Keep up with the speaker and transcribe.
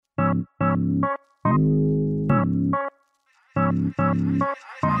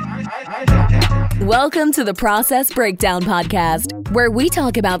Welcome to the Process Breakdown Podcast, where we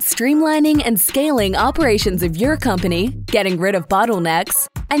talk about streamlining and scaling operations of your company, getting rid of bottlenecks,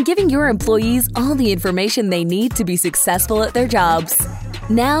 and giving your employees all the information they need to be successful at their jobs.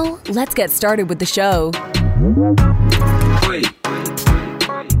 Now, let's get started with the show.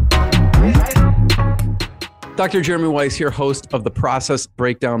 Dr. Jeremy Weiss here, host of the Process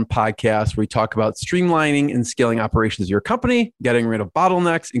Breakdown Podcast, where we talk about streamlining and scaling operations of your company, getting rid of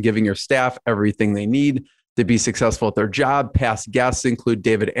bottlenecks, and giving your staff everything they need to be successful at their job. Past guests include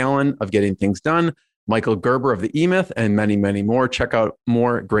David Allen of Getting Things Done, Michael Gerber of the eMyth, and many, many more. Check out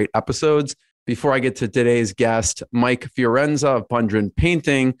more great episodes. Before I get to today's guest, Mike Fiorenza of Bundren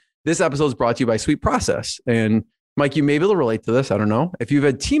Painting, this episode is brought to you by Sweet Process. And Mike, you may be able to relate to this. I don't know. If you've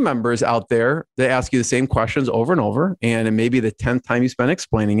had team members out there that ask you the same questions over and over, and it may be the 10th time you spend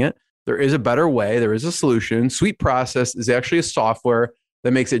explaining it, there is a better way. There is a solution. Sweet Process is actually a software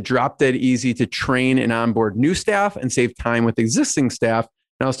that makes it drop dead easy to train and onboard new staff and save time with existing staff.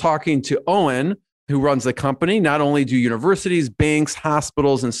 And I was talking to Owen, who runs the company. Not only do universities, banks,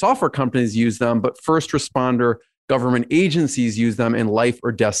 hospitals, and software companies use them, but first responder government agencies use them in life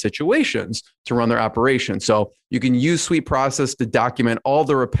or death situations to run their operations. So you can use Sweet Process to document all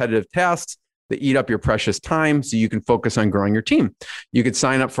the repetitive tasks that eat up your precious time so you can focus on growing your team. You could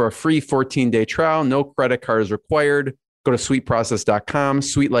sign up for a free 14-day trial. No credit card is required. Go to sweetprocess.com,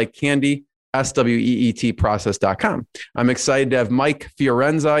 sweet like candy, SWEET process.com. I'm excited to have Mike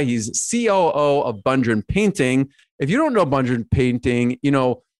Fiorenza. He's COO of Bundren Painting. If you don't know Bundren Painting,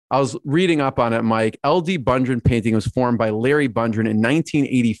 I was reading up on it, Mike. LD Bundren Painting was formed by Larry Bundren in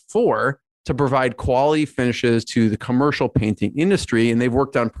 1984 to provide quality finishes to the commercial painting industry. And they've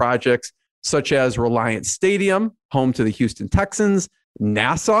worked on projects such as Reliant Stadium, home to the Houston Texans,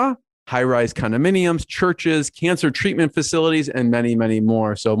 NASA, high-rise condominiums, churches, cancer treatment facilities, and many, many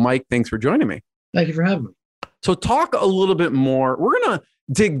more. So, Mike, thanks for joining me. Thank you for having me. So talk a little bit more. We're going to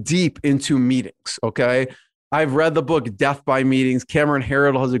dig deep into meetings, okay? I've read the book Death by Meetings. Cameron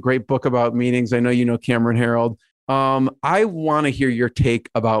Herold has a great book about meetings. I know you know Cameron Herold. I want to hear your take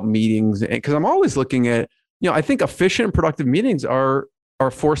about meetings because I'm always looking at, I think efficient and productive meetings are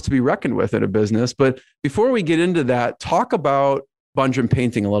a force to be reckoned with in a business. But before we get into that, talk about Bundren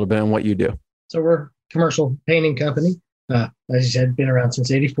Painting a little bit and what you do. So we're a commercial painting company. As you said, been around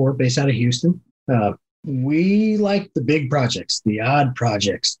since '84, based out of Houston. We like the big projects, the odd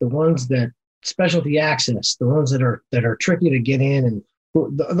projects, the ones that specialty access, the ones that are tricky to get in, and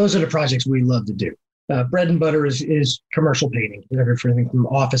those are the projects we love to do. Bread and butter is commercial painting, everything from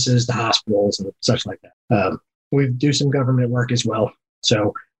offices to hospitals and such like that. We do some government work as well.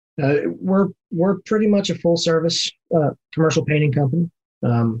 So we're pretty much a full service commercial painting company.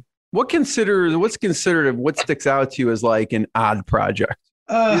 What sticks out to you as like an odd project?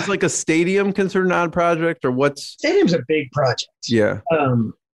 Is like a stadium considered an odd project, or what's? Stadium's a big project. Yeah.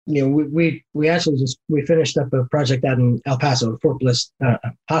 We actually we finished up a project out in El Paso, Fort Bliss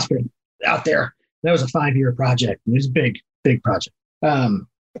Hospital out there. That was a 5-year project. It was a big project.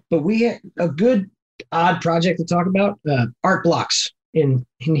 But we had a good odd project to talk about, art blocks in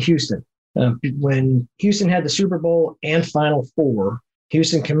Houston. When Houston had the Super Bowl and Final Four,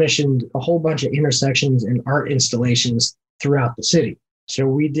 Houston commissioned a whole bunch of intersections and art installations throughout the city. So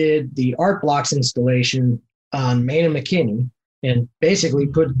we did the art blocks installation on Main and McKinney, and basically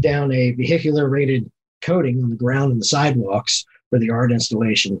put down a vehicular rated coating on the ground and the sidewalks for the art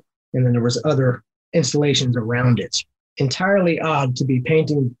installation. And then there was other installations around it. Entirely odd to be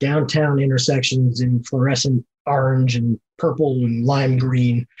painting downtown intersections in fluorescent orange and purple and lime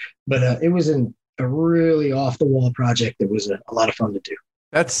green. But it was a really off the wall project that was a lot of fun to do.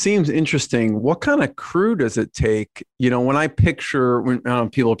 That seems interesting. What kind of crew does it take? When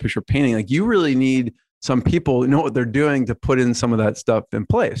people picture painting, like you really need some people know what they're doing to put in some of that stuff in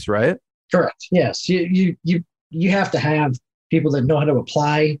place, right? Correct. Yes. You have to have people that know how to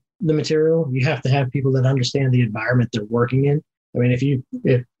apply the material. You have to have people that understand the environment they're working in. I mean,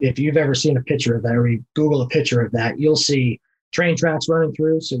 if you've ever seen a picture of that, or you Google a picture of that, you'll see train tracks running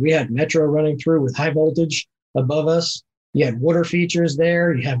through. So we had metro running through with high voltage above us. You had water features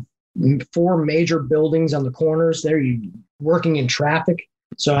there. You have 4 major buildings on the corners there. You working in traffic.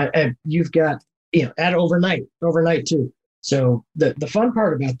 So you've got at overnight too. So the fun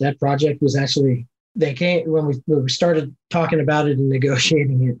part about that project was actually they came when we started talking about it and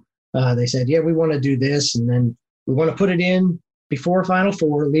negotiating it. They said, yeah, we want to do this, and then we want to put it in before Final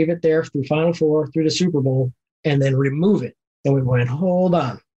Four, leave it there through Final Four, through the Super Bowl, and then remove it. And we went, hold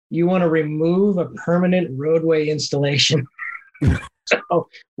on, you want to remove a permanent roadway installation So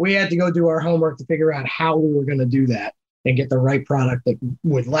we had to go do our homework to figure out how we were going to do that and get the right product that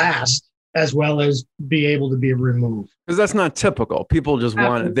would last as well as be able to be removed. Because that's not typical. People just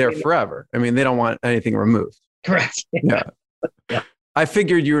want it there forever. I mean, they don't want anything removed. Correct. Yeah. I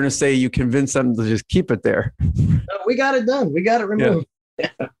figured you were going to say you convinced them to just keep it there. No, we got it done. We got it removed. Yeah.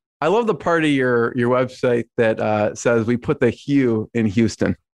 I love the part of your website that says we put the Hue in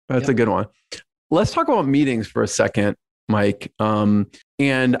Houston. That's a good one. Let's talk about meetings for a second, Mike.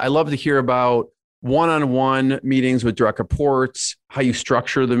 And I love to hear about one-on-one meetings with direct reports, how you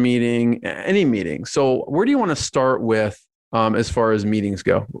structure the meeting, any meeting. So where do you want to start with as far as meetings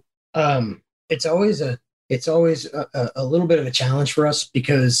go? It's always a little bit of a challenge for us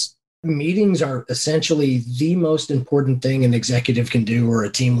because meetings are essentially the most important thing an executive can do or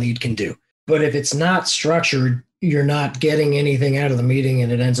a team lead can do. But if it's not structured, you're not getting anything out of the meeting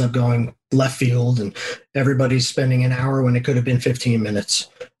and it ends up going left field and everybody's spending an hour when it could have been 15 minutes.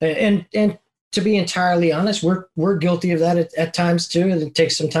 And to be entirely honest, we're guilty of that at times too. And it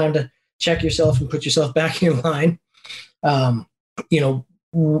takes some time to check yourself and put yourself back in line. That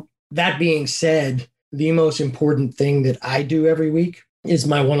being said, the most important thing that I do every week is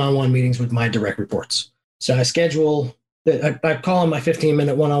my one-on-one meetings with my direct reports. So I schedule I call them my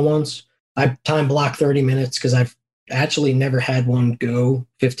 15-minute one-on-ones. I time block 30 minutes because I've actually never had one go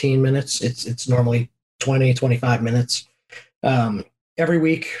 15 minutes. It's normally 20, 25 minutes. Every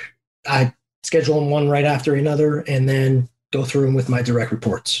week, I schedule them one right after another and then go through them with my direct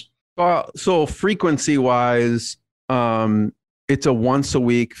reports. So frequency-wise, it's a once a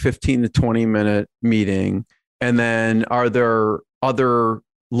week, 15 to 20 minute meeting. And then are there other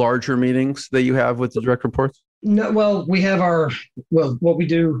larger meetings that you have with the direct reports? No, well, we have what we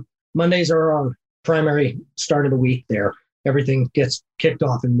do, Mondays are our primary start of the week there. Everything gets kicked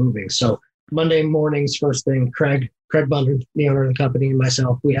off and moving. So Monday mornings, first thing, Craig Bunder, the owner of the company, and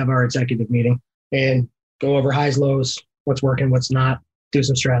myself, we have our executive meeting and go over highs, lows, what's working, what's not, do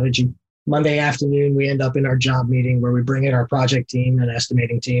some strategy. Monday afternoon, we end up in our job meeting where we bring in our project team and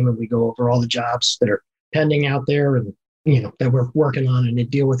estimating team, and we go over all the jobs that are pending out there and that we're working on and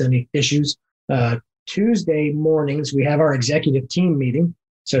deal with any issues. Tuesday mornings, we have our executive team meeting.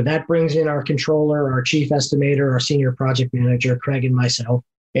 So that brings in our controller, our chief estimator, our senior project manager, Craig and myself.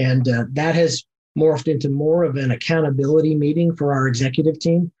 And that has morphed into more of an accountability meeting for our executive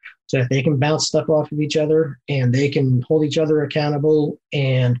team so that they can bounce stuff off of each other and they can hold each other accountable.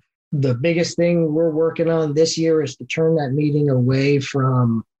 And the biggest thing we're working on this year is to turn that meeting away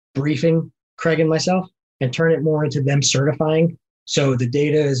from briefing Craig and myself and turn it more into them certifying. So the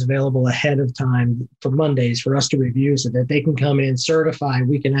data is available ahead of time for Mondays for us to review so that they can come in, certify,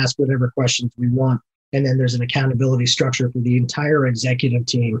 we can ask whatever questions we want. And then there's an accountability structure for the entire executive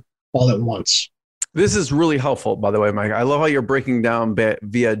team all at once. This is really helpful, by the way, Mike. I love how you're breaking down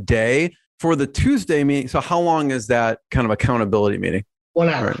via day. For the Tuesday meeting, so how long is that kind of accountability meeting? 1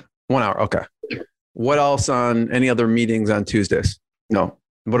 hour. Right. 1 hour, okay. What else on any other meetings on Tuesdays? No.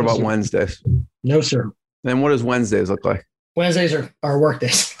 What about Wednesdays? No, sir. Then what does Wednesdays look like? Wednesdays are our work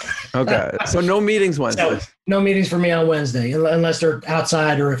days. Okay. So no meetings Wednesdays. So, no meetings for me on Wednesday, unless they're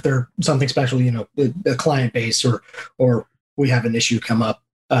outside or if they're something special, the client base or we have an issue come up.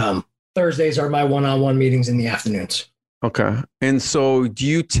 Thursdays are my one-on-one meetings in the afternoons. Okay. And so do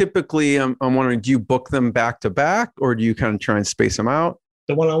you typically, I'm wondering, do you book them back to back or do you kind of try and space them out?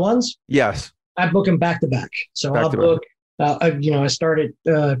 The one-on-ones? Yes. I book them back to back. So I'll book, I start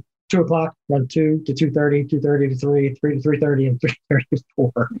at 2 o'clock, run 2 to 2:30, 2:30 to 3, 3 to 3:30, and 3:30 to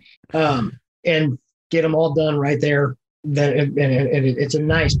 4. And get them all done right there. Then it's a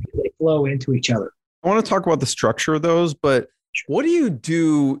nice, they flow into each other. I want to talk about the structure of those, but what do you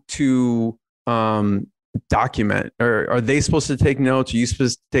do to document? Or are they supposed to take notes? Are you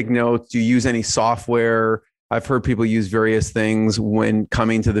supposed to take notes? Do you use any software? I've heard people use various things when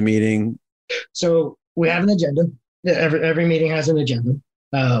coming to the meeting. So we have an agenda. Every meeting has an agenda.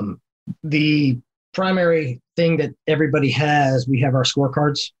 The primary thing that everybody has, we have our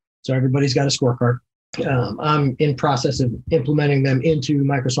scorecards. So everybody's got a scorecard. I'm in process of implementing them into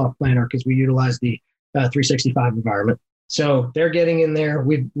Microsoft Planner because we utilize the 365 environment. So they're getting in there.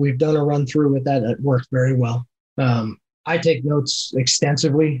 We've done a run through with that. It works very well. I take notes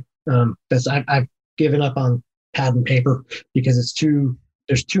extensively. I've given up on pad and paper because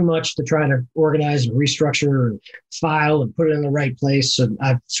there's too much to try to organize and restructure and file and put it in the right place. So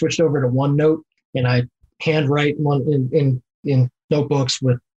I've switched over to OneNote and I handwrite one in notebooks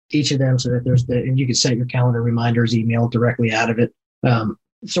with each of them so that and you can set your calendar reminders, email directly out of it.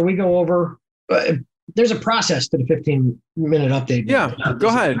 So we go over, there's a process to the 15-minute update. Yeah, go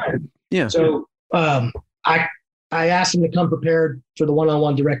ahead. Yeah. So I I asked them to come prepared for the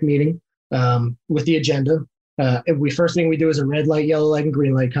one-on-one direct meeting with the agenda. First thing we do is a red light, yellow light, and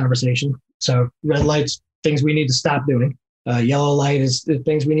green light conversation. So red light's things we need to stop doing. Yellow light is the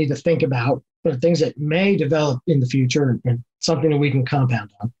things we need to think about, things that may develop in the future and something that we can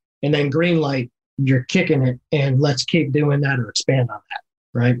compound on. And then green light, you're kicking it and let's keep doing that or expand on that,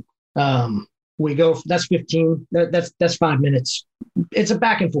 right? We go, that's 15, that's 5 minutes. It's a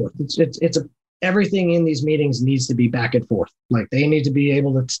back and forth. Everything in these meetings needs to be back and forth. Like they need to be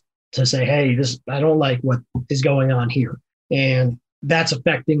able to say, hey, I don't like what is going on here. And that's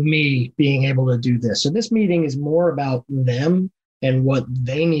affecting me being able to do this. So this meeting is more about them and what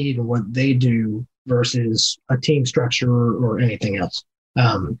they need and what they do versus a team structure or anything else.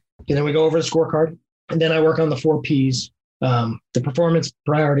 And then we go over the scorecard, and then I work on the 4 Ps, the performance,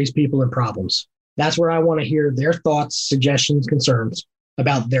 priorities, people, and problems. That's where I want to hear their thoughts, suggestions, concerns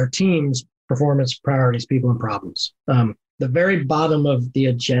about their team's performance, priorities, people, and problems. The very bottom of the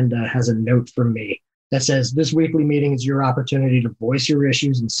agenda has a note from me that says, this weekly meeting is your opportunity to voice your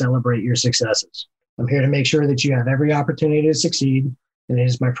issues and celebrate your successes. I'm here to make sure that you have every opportunity to succeed, and it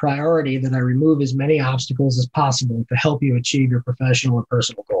is my priority that I remove as many obstacles as possible to help you achieve your professional and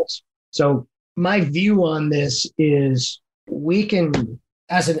personal goals. So my view on this is we can,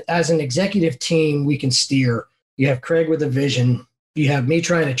 as an executive team, we can steer. You have Craig with a vision. You have me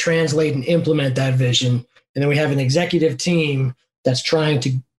trying to translate and implement that vision. And then we have an executive team that's trying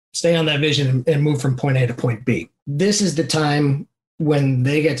to stay on that vision and move from point A to point B. This is the time when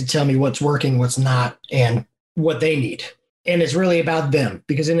they get to tell me what's working, what's not, and what they need. And it's really about them,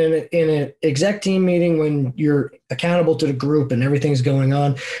 because in an exec team meeting, when you're accountable to the group and everything's going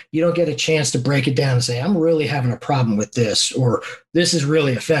on, you don't get a chance to break it down and say, I'm really having a problem with this, or this is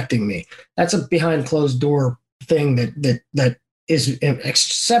really affecting me. That's a behind closed door thing that is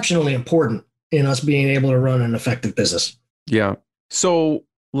exceptionally important in us being able to run an effective business. Yeah. So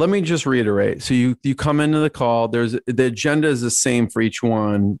let me just reiterate. So you come into the call, the agenda is the same for each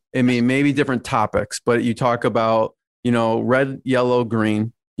one. I mean, maybe different topics, but you talk about, red, yellow,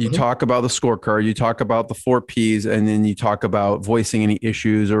 green. You talk about the scorecard, you talk about the 4 Ps, and then you talk about voicing any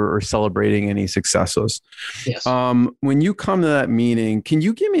issues or celebrating any successes. Yes. When you come to that meeting, can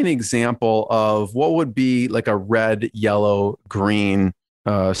you give me an example of what would be like a red, yellow, green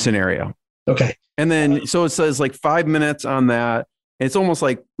scenario? Okay. And then, so it says like 5 minutes on that. It's almost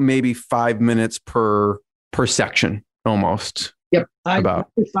like maybe 5 minutes per section almost. Yep. I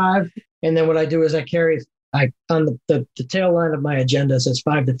do 5. And then what I do is on the tail line of my agenda says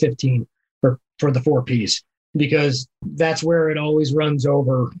 5 to 15 for the 4 Ps, because that's where it always runs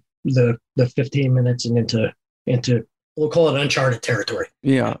over the 15 minutes and into we'll call it uncharted territory.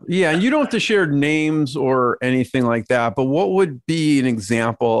 Yeah. Yeah. And you don't have to share names or anything like that, but what would be an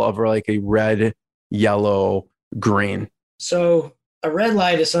example of like a red, yellow, green? So a red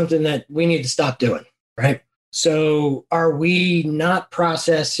light is something that we need to stop doing, right? So are we not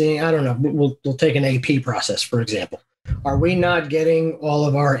processing? I don't know. We'll take an AP process, for example. Are we not getting all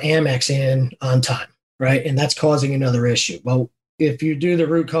of our Amex in on time, right? And that's causing another issue. Well, if you do the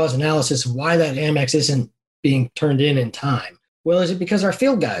root cause analysis of why that Amex isn't being turned in time, well, is it because our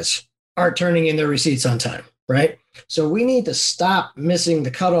field guys aren't turning in their receipts on time, right? So we need to stop missing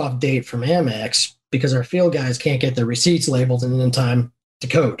the cutoff date from Amex because our field guys can't get their receipts labeled in time to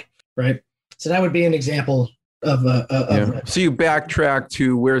code, right? So that would be an example of So you backtrack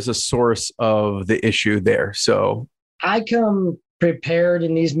to where's the source of the issue there. So I come prepared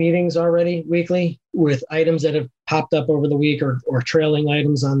in these meetings already weekly with items that have popped up over the week or trailing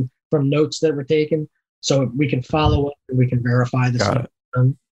items from notes that were taken, so we can follow up and we can verify the stuff.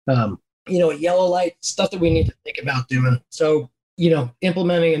 Yellow light stuff that we need to think about doing. So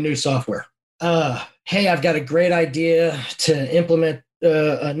implementing a new software. Hey, I've got a great idea to implement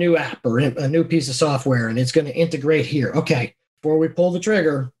a new app or a new piece of software, and it's going to integrate here. Okay, before we pull the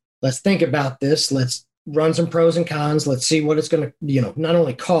trigger, let's think about this. Let's run some pros and cons. Let's see what it's going to, not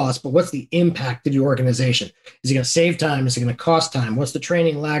only cost, but what's the impact to the organization? Is it going to save time? Is it going to cost time? What's the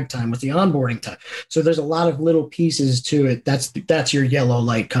training lag time? What's the onboarding time? So there's a lot of little pieces to it. That's your yellow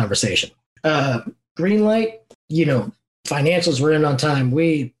light conversation. Green light, financials were in on time.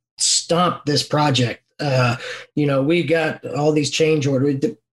 We stomped this project. We got all these change orders.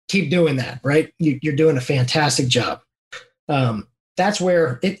 Keep doing that, right? You're doing a fantastic job. That's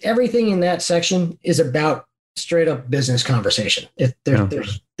where everything in that section is about straight up business conversation.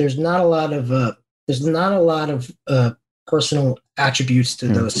 There's not a lot of personal attributes to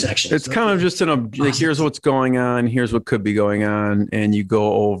those sections. It's kind of just here's what's going on, here's what could be going on, and you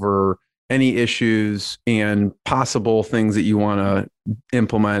go over any issues and possible things that you want to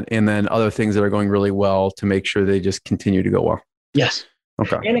implement, and then other things that are going really well to make sure they just continue to go well. Yes.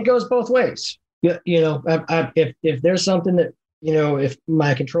 Okay. And it goes both ways. If there's something that, if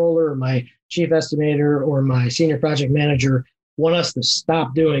my controller or my chief estimator or my senior project manager want us to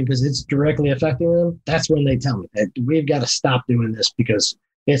stop doing because it's directly affecting them, that's when they tell me that we've got to stop doing this because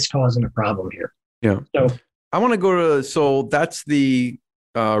it's causing a problem here. Yeah. So I want to go to, so that's the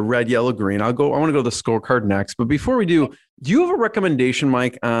red, yellow, green. I want to go to the scorecard next. But before we do you have a recommendation,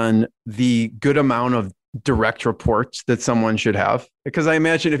 Mike, on the good amount of direct reports that someone should have? Because I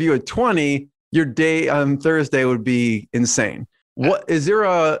imagine if you had 20, your day on Thursday would be insane. What is there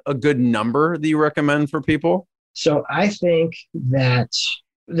a good number that you recommend for people? So I think that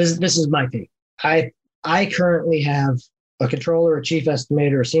this is my thing. I currently have a controller, a chief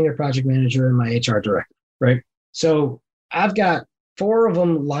estimator, a senior project manager, and my HR director, right? So I've got 4 of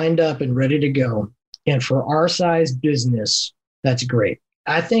them lined up and ready to go. And for our size business, that's great.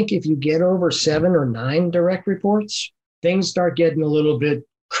 I think if you get over 7 or 9 direct reports, things start getting a little bit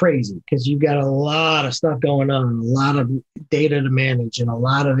crazy because you've got a lot of stuff going on, a lot of data to manage, and a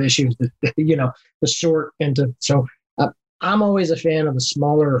lot of issues to sort into. So I'm always a fan of a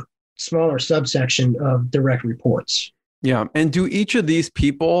smaller subsection of direct reports. Yeah. And do each of these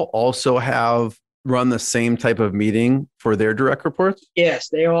people also run the same type of meeting for their direct reports? Yes,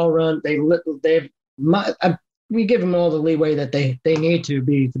 they all run. We give them all the leeway that they need to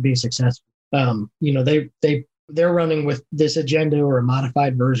be successful. They're running with this agenda or a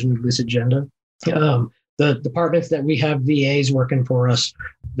modified version of this agenda. The departments that we have VAs working for us,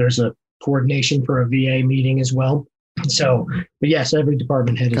 there's a coordination for a VA meeting as well. So, but yes, every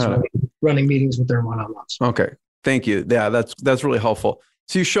department head is running meetings with their one-on-ones. Okay. Thank you. Yeah, that's really helpful.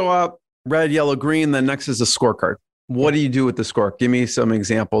 So you show up, red, yellow, green, then next is a scorecard. What do you do with the score? Give me some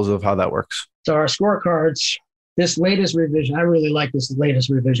examples of how that works. So our scorecards, this latest revision, I really like this latest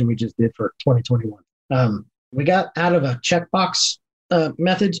revision we just did for 2021. We got out of a checkbox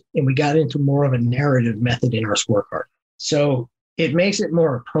method and we got into more of a narrative method in our scorecard. So it makes it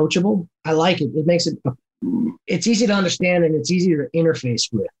more approachable. I like it. It makes it's easy to understand and it's easier to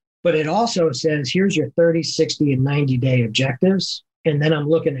interface with. But it also says, here's your 30, 60, and 90-day objectives. And then I'm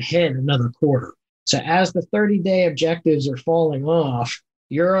looking ahead another quarter. So as the 30-day objectives are falling off,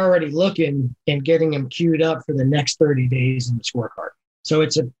 you're already looking and getting them queued up for the next 30 days in the scorecard. So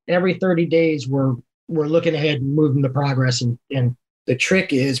it's every 30 days we're looking ahead and moving the progress. And the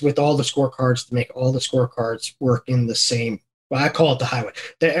trick is with all the scorecards to make all the scorecards work in the same, well, I call it the highway.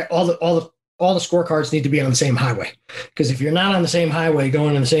 All the scorecards need to be on the same highway, because if you're not on the same highway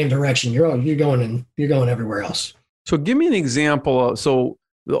going in the same direction, you're going everywhere else. So give me an example. So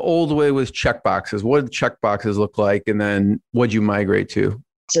the old way was checkboxes. What did checkboxes look like? And then what'd you migrate to?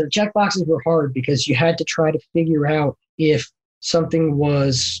 So the checkboxes were hard because you had to try to figure out if something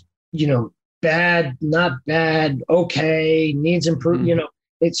was, bad, not bad, okay, needs improvement.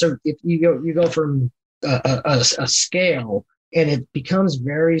 So if you go from a scale, and it becomes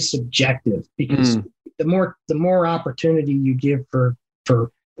very subjective because the more opportunity you give for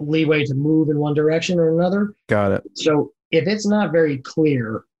leeway to move in one direction or another. Got it. So if it's not very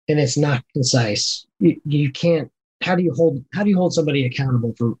clear and it's not concise, you can't. How do you hold somebody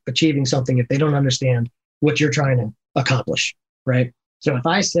accountable for achieving something if they don't understand what you're trying to accomplish, right? So if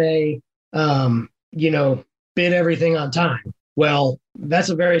I say, bid everything on time, well, that's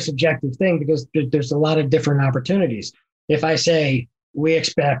a very subjective thing because there's a lot of different opportunities. If I say we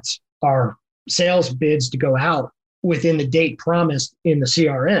expect our sales bids to go out within the date promised in the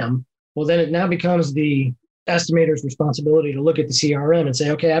CRM, well, then it now becomes the estimator's responsibility to look at the CRM and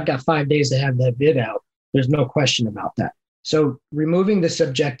say, okay, I've got 5 days to have that bid out. There's no question about that. So removing the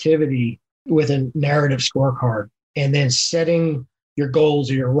subjectivity with a narrative scorecard and then setting your goals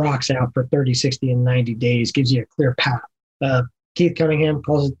or your rocks out for 30, 60, and 90 days gives you a clear path. Keith Cunningham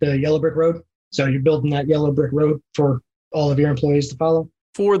calls it the yellow brick road. So you're building that yellow brick road for all of your employees to follow.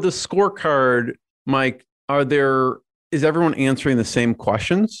 For the scorecard, Mike, is everyone answering the same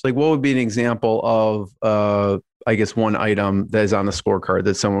questions? Like, what would be an example of, one item that is on the scorecard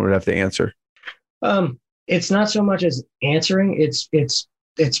that someone would have to answer? It's not so much as answering;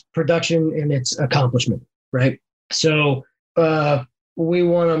 it's production and its accomplishment, right? So we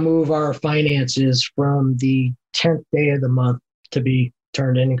want to move our finances from the 10th day of the month to be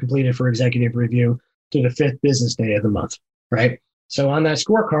turned in and completed for executive review to the 5th business day of the month, right? So on that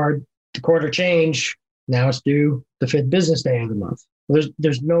scorecard, the quarter change, now it's due the 5th business day of the month.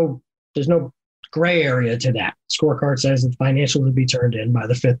 There's no gray area to that. Scorecard says that the financials will be turned in by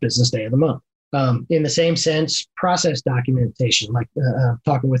the 5th business day of the month. In the same sense, process documentation, like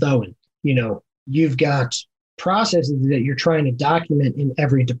talking with Owen, you've got processes that you're trying to document in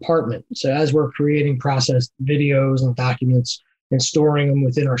every department. So as we're creating process videos and documents and storing them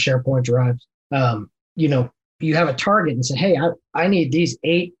within our SharePoint drives, you have a target and say, hey, I need these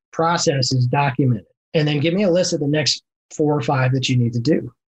 8 processes documented, and then give me a list of the next 4 or 5 that you need to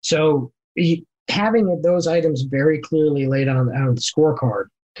do. So having those items very clearly laid on the scorecard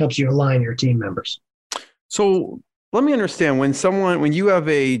helps you align your team members. So let me understand, when you have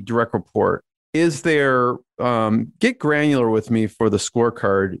a direct report, is there, get granular with me for the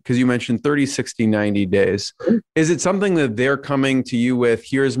scorecard, because you mentioned 30, 60, 90 days. Is it something that they're coming to you with,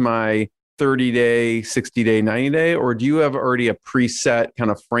 here's my 30-day, 60-day, 90-day, or do you have already a preset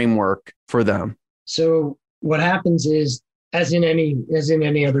kind of framework for them? So what happens is, as in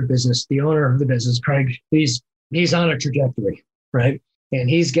any other business, the owner of the business, Craig, he's on a trajectory, right? And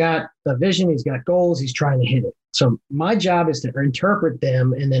he's got a vision, he's got goals, he's trying to hit it. So my job is to interpret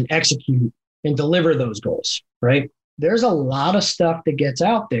them and then execute and deliver those goals, right? There's a lot of stuff that gets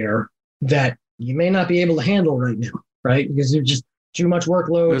out there that you may not be able to handle right now, right? Because there's just too much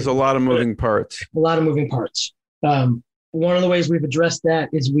workload. There's a lot of moving parts. One of the ways we've addressed that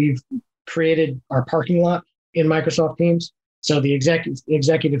is we've created our parking lot in Microsoft Teams. So the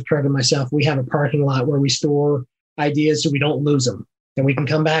executive, Craig, and myself, we have a parking lot where we store ideas so we don't lose them, and we can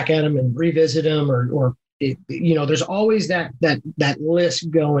come back at them and revisit them, or there's always that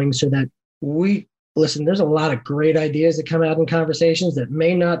list going, so that there's a lot of great ideas that come out in conversations that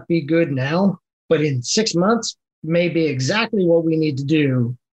may not be good now, but in 6 months may be exactly what we need to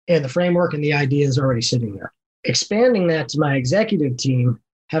do. And the framework and the idea is already sitting there. Expanding that to my executive team,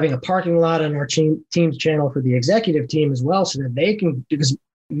 having a parking lot on our Teams channel for the executive team as well, so that they can, because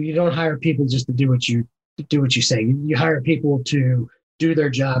you don't hire people just to do what you say. You hire people to do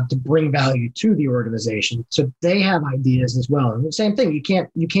their job, to bring value to the organization. So they have ideas as well. And the same thing,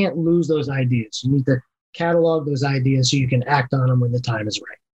 you can't lose those ideas. You need to catalog those ideas so you can act on them when the time is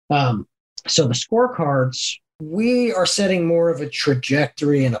right. So the scorecards, we are setting more of a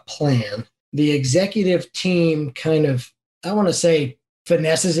trajectory and a plan. The executive team kind of, I want to say,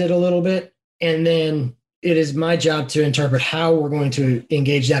 finesses it a little bit. And then it is my job to interpret how we're going to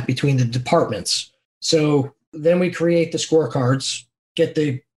engage that between the departments. So then we create the scorecards, get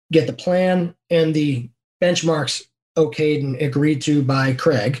the plan and the benchmarks okayed and agreed to by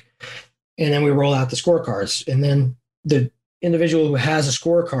Craig. And then we roll out the scorecards. And then the individual who has a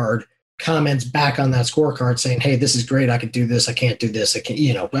scorecard comments back on that scorecard saying, hey, this is great. I could do this. I can't do this. I can't,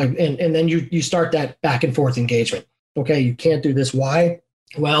 and then you start that back and forth engagement. Okay, you can't do this. Why?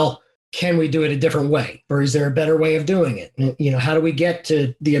 Well, can we do it a different way? Or is there a better way of doing it? How do we get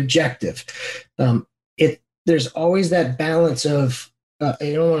to the objective? There's always that balance of,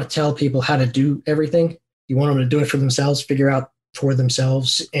 you don't want to tell people how to do everything. You want them to do it for themselves, figure out for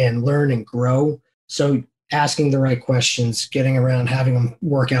themselves, and learn and grow. So asking the right questions, getting around, having them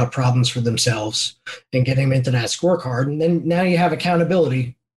work out problems for themselves, and getting them into that scorecard. And then now you have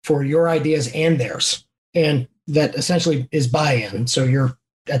accountability for your ideas and theirs. And that essentially is buy-in. So you're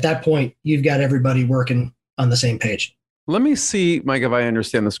at that point, you've got everybody working on the same page. Let me see, Mike, if I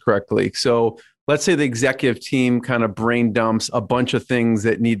understand this correctly. So let's say the executive team kind of brain dumps a bunch of things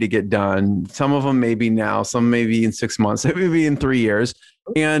that need to get done. Some of them maybe now, some maybe in 6 months, maybe in 3 years.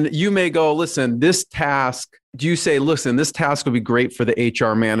 And you may go, listen, this task, do you say, listen, this task would be great for the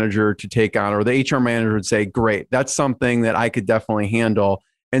HR manager to take on, or the HR manager would say, great, that's something that I could definitely handle.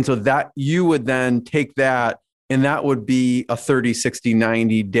 And so that you would then take that, and that would be a 30, 60,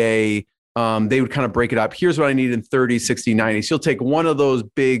 90 day. They would kind of break it up. Here's what I need in 30, 60, 90. So you'll take one of those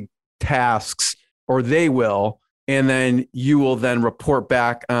big tasks, or they will, and then you will then report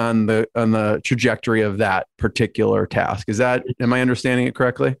back on the trajectory of that particular task. Am I understanding it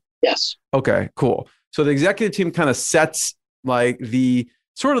correctly? Yes. Okay, cool. So the executive team kind of sets like the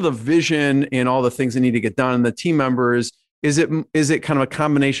sort of the vision and all the things that need to get done. And the team members, is it kind of a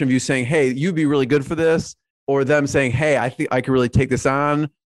combination of you saying, hey, you'd be really good for this, or them saying, hey, I think I could really take this on?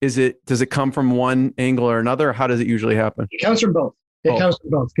 Does it come from one angle or another? How does it usually happen? It comes from both. It comes from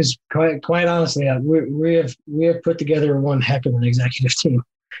both, because quite honestly, we have put together one heck of an executive team.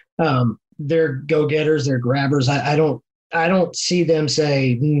 They're go-getters, they're grabbers. I don't see them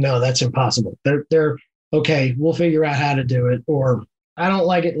say, no, that's impossible. They're okay, we'll figure out how to do it, or I don't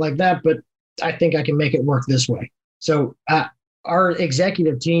like it like that, but I think I can make it work this way. So our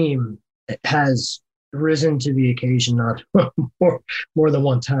executive team has risen to the occasion on more than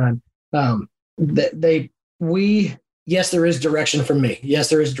one time. Yes, there is direction from me. Yes,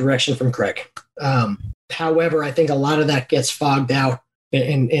 there is direction from Craig. However, I think a lot of that gets fogged out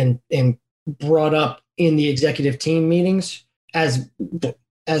and brought up in the executive team meetings as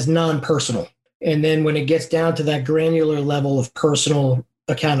as non-personal. And then when it gets down to that granular level of personal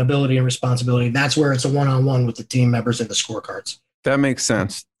accountability and responsibility, that's where it's a one-on-one with the team members and the scorecards. That makes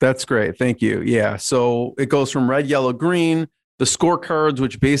sense. That's great. Thank you. Yeah. So it goes from red, yellow, green, the scorecards,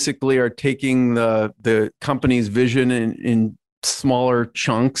 which basically are taking the company's vision in smaller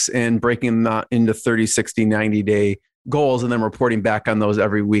chunks and breaking them into 30, 60, 90-day goals, and then reporting back on those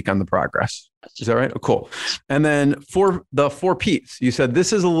every week on the progress. Is that right? Oh, cool. And then for the 4 Ps, you said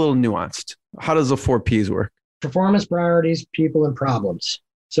this is a little nuanced. How does the 4 Ps work? Performance, priorities, people, and problems.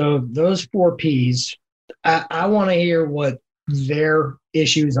 So those 4 Ps, I want to hear what their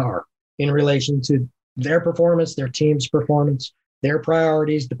issues are in relation to their performance, their team's performance, their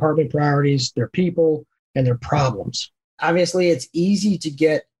priorities, department priorities, their people, and their problems. Obviously, it's easy to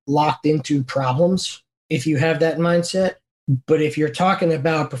get locked into problems if you have that mindset. But if you're talking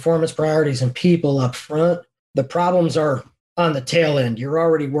about performance priorities and people up front, the problems are on the tail end. You're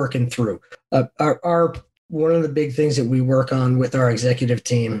already working through. One of the big things that we work on with our executive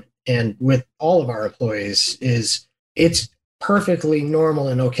team and with all of our employees is it's perfectly normal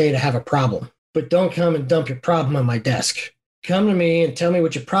and okay to have a problem, but don't come and dump your problem on my desk. Come to me and tell me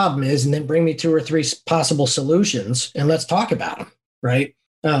what your problem is, and then bring me 2 or 3 possible solutions, and let's talk about them, right?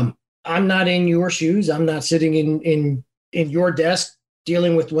 I'm not in your shoes. I'm not sitting in your desk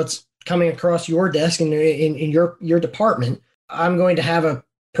dealing with what's coming across your desk in your department. I'm going to have a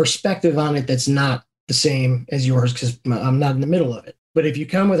perspective on it that's not the same as yours because I'm not in the middle of it. But if you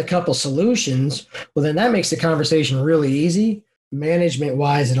come with a couple solutions, well, then that makes the conversation really easy.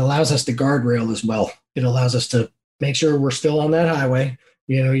 Management-wise, it allows us to guardrail as well. It allows us to make sure we're still on that highway.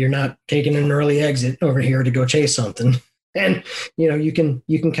 You're not taking an early exit over here to go chase something. And, you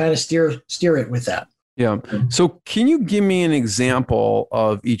can kind of steer it with that. Yeah. So can you give me an example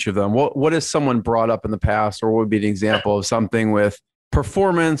of each of them? What has someone brought up in the past, or what would be an example of something with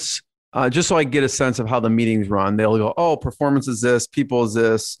performance? Just so I get a sense of how the meetings run. They'll go, oh, performance is this, people is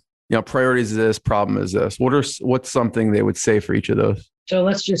this, priorities is this, problem is this. What's something they would say for each of those?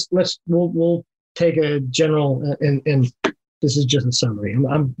 So we'll take a general, and this is just a summary.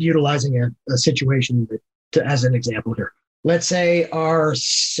 I'm utilizing a situation as an example here. Let's say our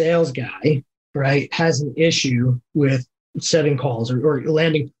sales guy, right, has an issue with setting calls or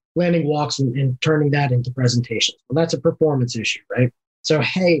landing walks and turning that into presentations. Well, that's a performance issue, right? So,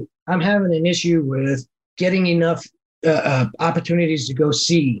 hey, I'm having an issue with getting enough opportunities to go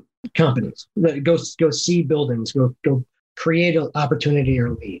see companies, go see buildings, go create an opportunity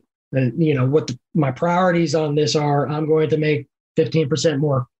or lead. And what my priorities on this are: I'm going to make 15%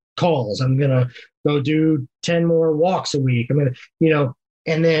 more calls. I'm going to go do 10 more walks a week. I'm going to,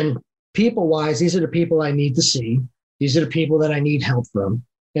 and then people-wise, these are the people I need to see. These are the people that I need help from.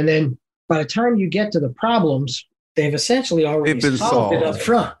 And then by the time you get to the problems, they've essentially already solved it up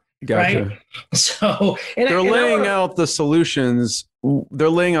front. Gotcha. Right? So they're laying out the solutions. They're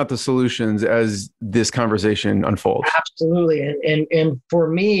laying out the solutions as this conversation unfolds. Absolutely. And for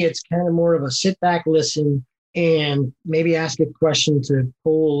me, it's kind of more of a sit back, listen, and maybe ask a question to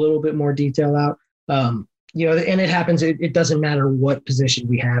pull a little bit more detail out. And it happens. It doesn't matter what position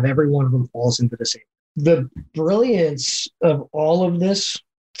we have. Every one of them falls into the same. The brilliance of all of this,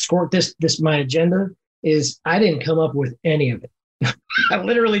 my agenda is I didn't come up with any of it. I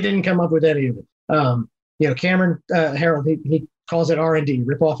literally didn't come up with any of it. Cameron Harold, he calls it R&D,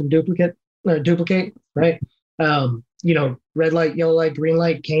 rip off and duplicate, right? Red light, yellow light, green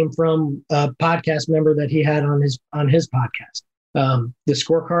light came from a podcast member that he had on his podcast. The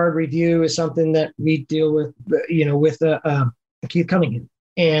scorecard review is something that we deal with, with Keith Cunningham.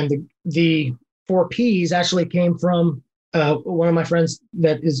 And the 4 Ps actually came from one of my friends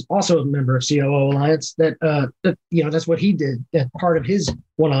that is also a member of COO Alliance. That's what he did as part of his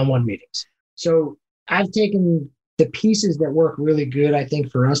one-on-one meetings. So I've taken the pieces that work really good, I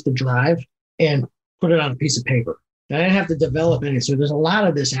think, for us to drive and put it on a piece of paper. And I didn't have to develop any. So there's a lot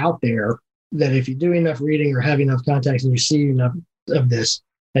of this out there that if you do enough reading or have enough contacts and you see enough of this,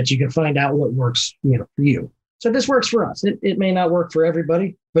 that you can find out what works, for you. So this works for us. It may not work for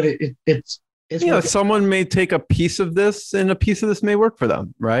everybody, but it's someone may take a piece of this and a piece of this may work for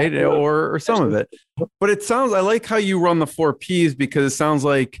them, right? Or some of it. But I like how you run the 4 Ps, because it sounds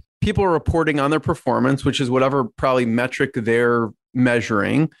like people are reporting on their performance, which is whatever probably metric they're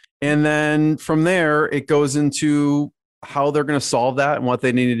measuring. And then from there, it goes into how they're going to solve that and what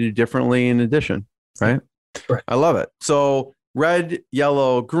they need to do differently in addition, right? Right. I love it. So red,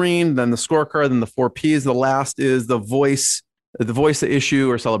 yellow, green, then the scorecard, then the 4 Ps. The last is the voice the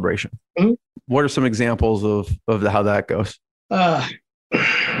issue or celebration. Mm-hmm. What are some examples of how that goes?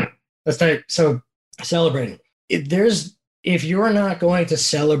 Let's take, so celebrating. There's if you're not going to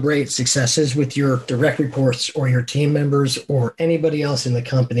celebrate successes with your direct reports or your team members or anybody else in the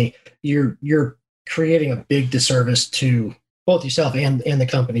company, you're creating a big disservice to both yourself and the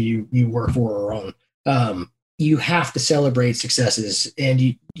company you work for or own. You have to celebrate successes,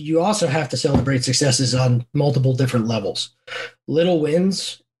 and you also have to celebrate successes on multiple different levels. Little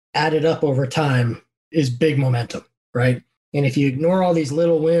wins added up over time is big momentum, right? And if you ignore all these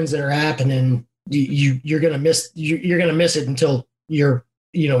little wins that are happening, you're gonna miss it until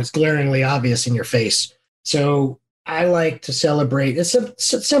it's glaringly obvious in your face. So I like to celebrate. It's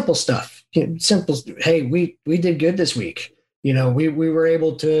simple stuff. Simple. Hey, we did good this week. We were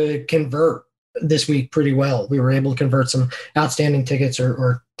able to convert this week pretty well. We were able to convert some outstanding tickets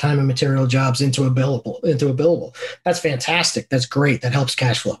or time and material jobs into a billable. That's fantastic. That's great. That helps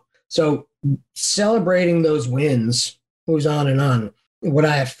cash flow. So celebrating those wins moves on and on. What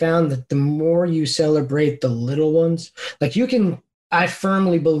I have found that the more you celebrate the little ones, I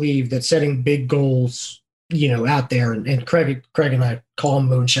firmly believe that setting big goals, out there, and Craig and I call them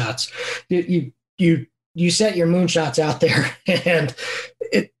moonshots. You set your moonshots out there, and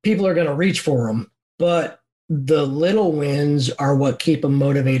people are going to reach for them. But the little wins are what keep them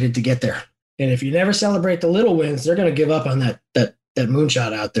motivated to get there. And if you never celebrate the little wins, they're going to give up on that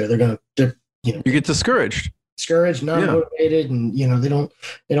moonshot out there. You get discouraged, not motivated, and they don't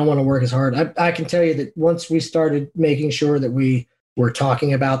want to work as hard. I can tell you that once we started making sure that we were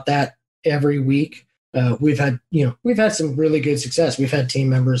talking about that every week, we've had some really good success. We've had team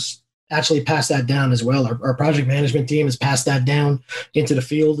members actually pass that down as well. Our project management team has passed that down into the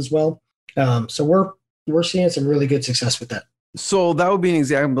field as well. So we're seeing some really good success with that. So that would be an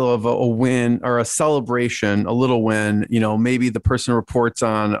example of a win or a celebration, a little win. Maybe the person reports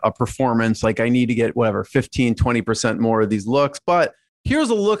on a performance, like I need to get 15, 20% more of these looks, but here's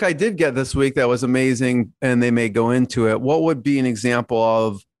a look I did get this week that was amazing, and they may go into it. What would be an example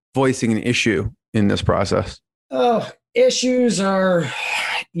of voicing an issue in this process? Oh, issues are,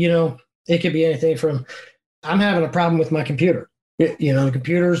 it could be anything from, I'm having a problem with my computer. The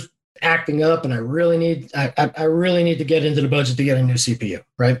computer's acting up, and I really need to get into the budget to get a new CPU,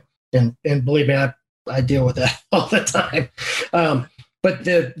 right? And believe me, I deal with that all the time. But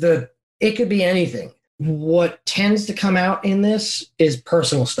it could be anything. What tends to come out in this is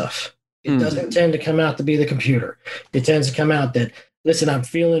personal stuff. It doesn't tend to come out to be the computer. It tends to come out that, listen, I'm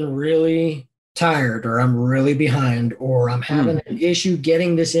feeling really tired, or I'm really behind, or I'm having an issue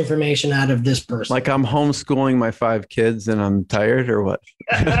getting this information out of this person. Like I'm homeschooling my 5 kids and I'm tired, or what?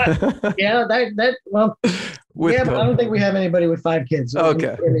 Yeah, but I don't think we have anybody with 5 kids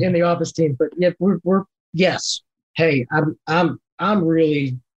in the office team, but yeah, we're yes. Hey, I'm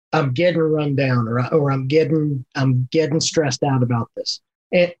getting run down, or I'm getting stressed out about this.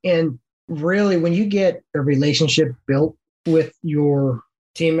 And really, when you get a relationship built with your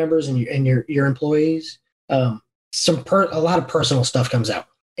team members and your employees, a lot of personal stuff comes out.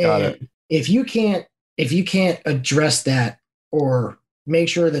 Got it. If you can't address that, or make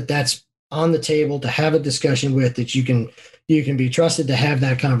sure that that's on the table to have a discussion with, that you can be trusted to have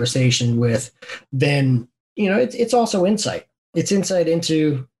that conversation with, then it's also insight. It's insight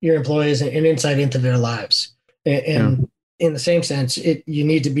into your employees and insight into their lives. And in the same sense, you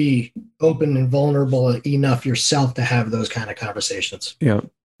need to be open and vulnerable enough yourself to have those kind of conversations. Yeah.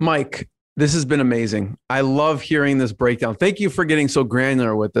 Mike, this has been amazing. I love hearing this breakdown. Thank you for getting so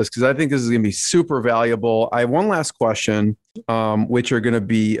granular with this, because I think this is going to be super valuable. I have one last question, which are going to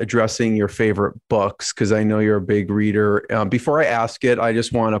be addressing your favorite books, because I know you're a big reader. Before I ask it, I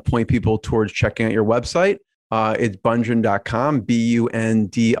just want to point people towards checking out your website. It's bundren.com, BUNDREN.com.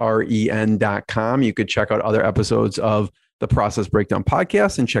 You could check out other episodes of the Process Breakdown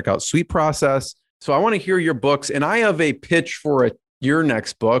podcast and check out Sweet Process. So I want to hear your books, and I have a pitch for your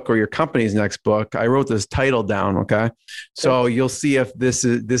next book or your company's next book. I wrote this title down. Okay. So you'll see if this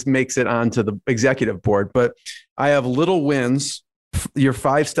makes it onto the executive board, but I have Little Wins, your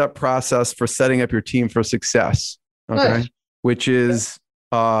 5-step process for setting up your team for success. Okay. Nice. Which is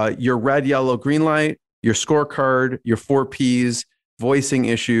your red, yellow, green light, your scorecard, your 4 Ps, voicing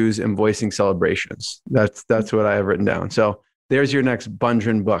issues, and voicing celebrations. That's what I have written down. So there's your next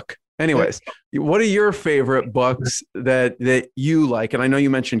Bundren book. Anyways, what are your favorite books that you like? And I know you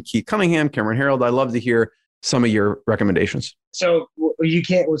mentioned Keith Cunningham, Cameron Herold. I'd love to hear some of your recommendations. So you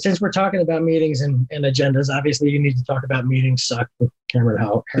can't, since we're talking about meetings and agendas, obviously you need to talk about Meetings Suck with Cameron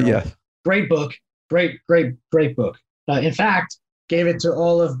Herold. Yeah. Great book. Great book. In fact, gave it to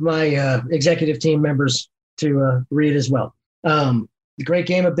all of my executive team members to read as well. The Great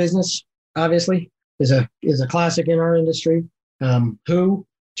Game of Business, obviously, is a classic in our industry. Who?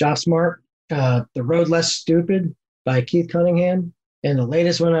 Job Smart, The Road Less Stupid, by Keith Cunningham. And the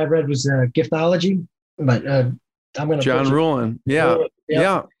latest one I read was Giftology. But I'm going to John Ruhlin. Yeah. Yep.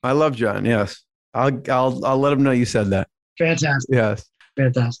 Yeah. I love John. Yes. I'll let him know you said that. Fantastic. Yes.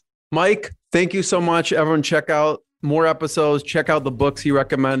 Fantastic. Mike, thank you so much. Everyone check out more episodes, check out the books he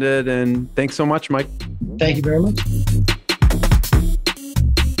recommended. And thanks so much, Mike. Thank you very much.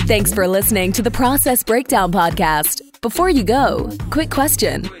 Thanks for listening to the Process Breakdown Podcast. Before you go, quick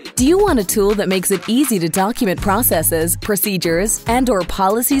question. Do you want a tool that makes it easy to document processes, procedures, and/or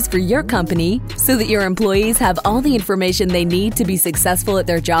policies for your company so that your employees have all the information they need to be successful at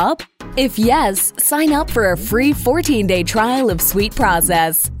their job? If yes, sign up for a free 14-day trial of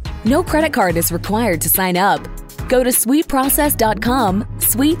SweetProcess. No credit card is required to sign up. Go to sweetprocess.com,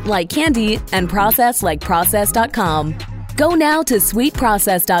 sweet like candy, and process like process.com. Go now to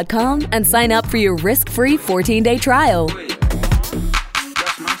sweetprocess.com and sign up for your risk-free 14-day trial.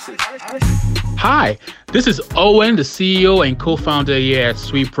 Hi, this is Owen, the CEO and co-founder here at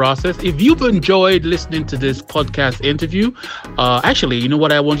SweetProcess. If you've enjoyed listening to this podcast interview, actually, you know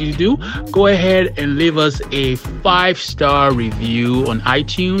what I want you to do? Go ahead and leave us a 5-star review on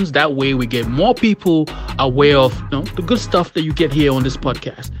iTunes. That way we get more people aware of the good stuff that you get here on this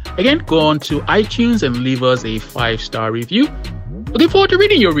podcast. Again, go on to iTunes and leave us a 5-star review. Looking forward to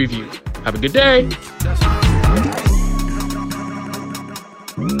reading your review. Have a good day.